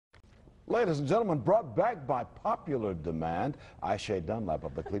Ladies and gentlemen, brought back by popular demand, Ayse Dunlap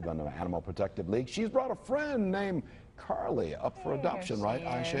of the Cleveland Animal Protective League. She's brought a friend named Carly up for adoption, right,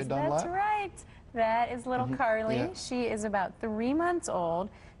 Ayse Dunlap? That's right. That is little Carly. Yeah. She is about 3 months old.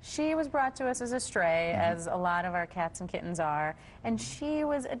 She was brought to us as a stray, as a lot of our cats and kittens are, and she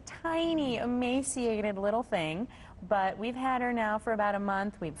was a tiny, emaciated little thing, but we've had her now for about a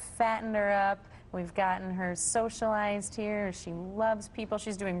month. We've fattened her up. We've gotten her socialized here. She loves people.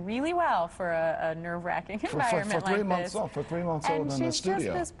 She's doing really well for a nerve-wracking environment for 3 like months this. old, for 3 months old in the studio. And she's just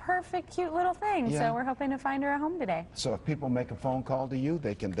this perfect, cute little thing. Yeah. So we're hoping to find her a home today. So if people make a phone call to you,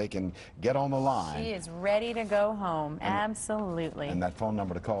 they can get on the line. She is ready to go home. Absolutely. And that phone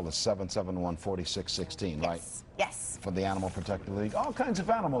number to call is 771-4616, right? Yes. For the Animal Protective League. All kinds of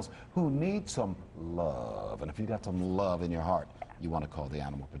animals who need some love. And if you got some love in your heart, you want to call the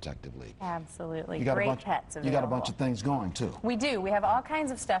Animal Protective League. Absolutely. You got Great a bunch, pets available. You got a bunch of things going, too. We do. We have all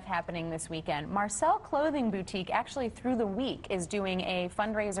kinds of stuff happening this weekend. Marcel Clothing Boutique, actually through the week, is doing a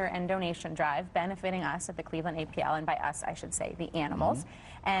fundraiser and donation drive benefiting us at the Cleveland APL, and by us, I should say, the animals.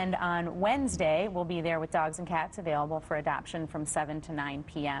 And on Wednesday, we'll be there with dogs and cats available for adoption from 7 to 9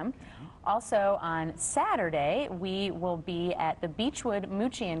 p.m. Also, on Saturday, we will be at the Beechwood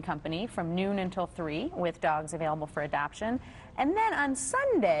Moochie and Company from noon until 3 with dogs available for adoption. And then on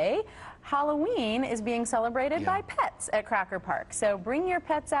Sunday, Halloween is being celebrated by pets at Crocker Park. So bring your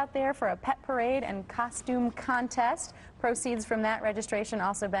pets out there for a pet parade and costume contest. Proceeds from that registration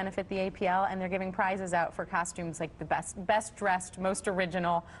also benefit the APL, and they're giving prizes out for costumes like the best dressed, most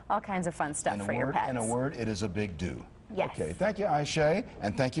original, all kinds of fun stuff for your pets. In a word, it is a big do. Yes. Okay, thank you, Ayse,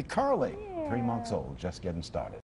 and thank you, Carly. 3 months old, just getting started.